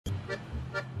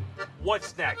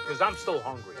What's next? Because I'm still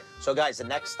hungry. So, guys, the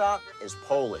next stop is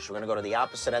Polish. We're going to go to the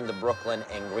opposite end of Brooklyn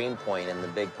and Greenpoint in the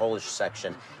big Polish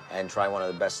section and try one of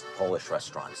the best Polish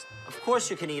restaurants. Of course,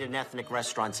 you can eat in ethnic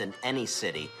restaurants in any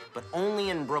city, but only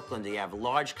in Brooklyn do you have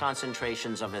large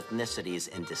concentrations of ethnicities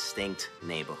in distinct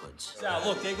neighborhoods. Sal,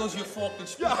 look, there goes your fork and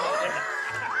spoon.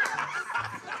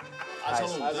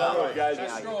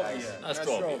 Guys. That's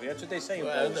strawberry. That's what they say in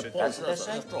Polish. That's what they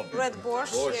say? Red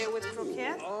borscht with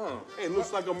croquette. Oh, hey, it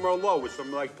looks like a Merlot with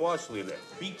some, like, parsley there.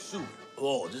 Beet soup.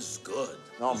 Oh, this is good.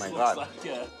 Oh, my God.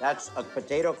 That's a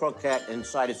potato croquette.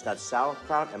 Inside, it's got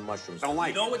sauerkraut and mushrooms. I don't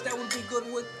like You know what that would be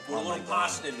good with? Put a little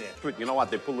pasta in there. it. You know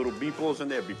what? They put little meatballs in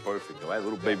there. It'd be perfect, right?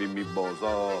 Little baby meatballs.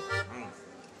 Oh,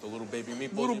 The little baby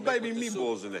meatballs. little baby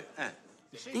meatballs in there.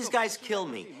 These guys kill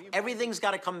me. Everything's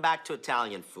got to come back to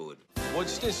Italian food.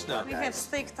 What's this now? We have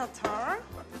steak tartare.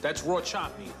 That's raw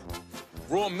chopped meat.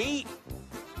 Raw meat?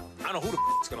 I don't know who the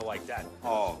is gonna like that.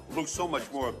 Oh, looks so much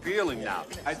more appealing now.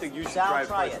 I think you should Sal, try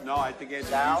try first. it. No, I think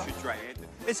Anthony, Sal? you should try Anthony.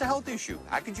 It's a health issue.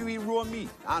 How could you eat raw meat,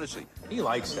 honestly? He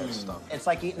likes that stuff. It's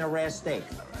like eating a rare steak.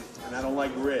 And I don't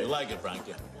like red. You like it,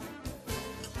 Frankie?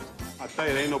 I'll tell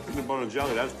you, there ain't no peanut butter and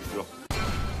jelly, that's for sure.